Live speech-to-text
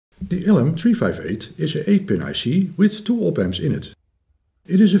The LM358 is an 8-pin IC with 2 op-amps in it.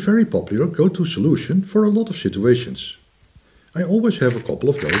 It is a very popular go-to solution for a lot of situations. I always have a couple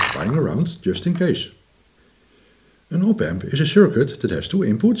of those lying around just in case. An op-amp is a circuit that has 2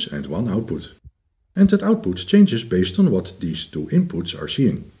 inputs and 1 output. And that output changes based on what these 2 inputs are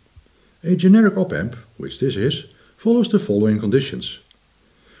seeing. A generic op-amp, which this is, follows the following conditions.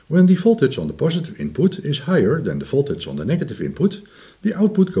 When the voltage on the positive input is higher than the voltage on the negative input, the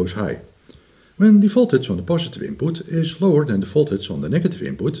output goes high. When the voltage on the positive input is lower than the voltage on the negative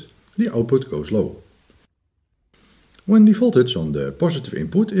input, the output goes low. When the voltage on the positive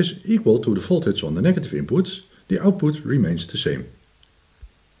input is equal to the voltage on the negative input, the output remains the same.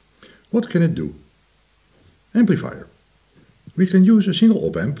 What can it do? Amplifier. We can use a single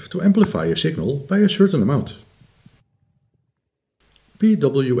op-amp to amplify a signal by a certain amount.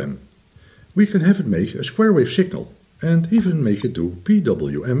 PWM. We can have it make a square wave signal and even make it do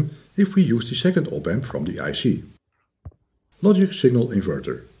PWM if we use the second op-amp from the IC. Logic signal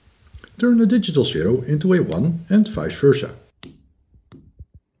inverter. Turn a digital 0 into a 1 and vice versa.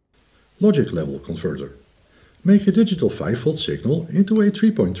 Logic level converter. Make a digital 5V signal into a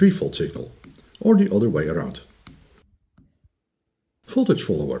 3.3V signal, or the other way around. Voltage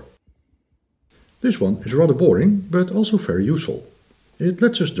follower. This one is rather boring, but also very useful. It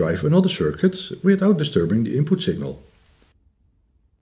lets us drive another circuit without disturbing the input signal.